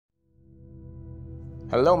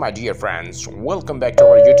Hello my dear friends, welcome back to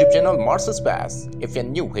our YouTube channel Mars Space. If you're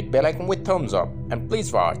new, hit bell icon with thumbs up and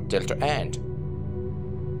please watch till the end.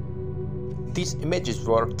 These images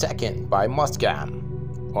were taken by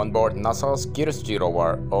Mars.GOV on board NASA's Curiosity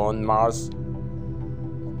rover on Mars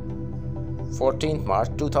 14th March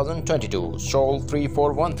 2022, Sol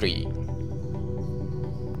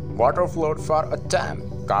 3413. Water flowed for a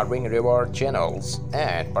time, carving river channels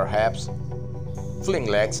and perhaps filling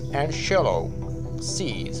lakes and shallow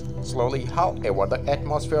seas. Slowly, however, the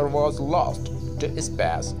atmosphere was lost to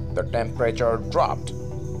space, the temperature dropped,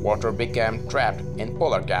 water became trapped in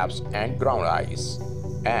polar caps and ground ice,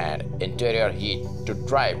 and interior heat to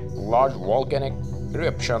drive large volcanic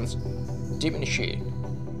eruptions diminished.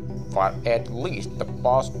 For at least the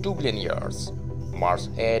past 2 billion years, Mars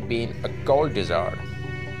had been a cold desert,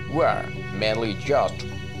 where mainly just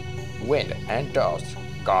wind and dust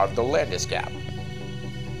carved the landscape.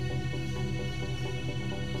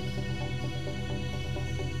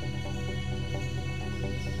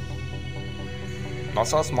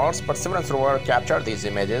 NASA's Mars Perseverance rover captured these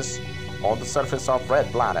images on the surface of Red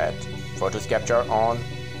Planet. Photos captured on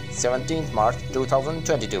 17th March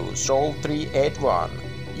 2022, Sol 381,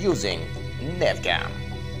 using nav-cam.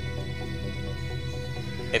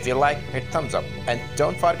 If you like, hit thumbs up and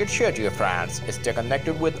don't forget to share to your friends. Stay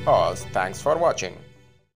connected with us. Thanks for watching.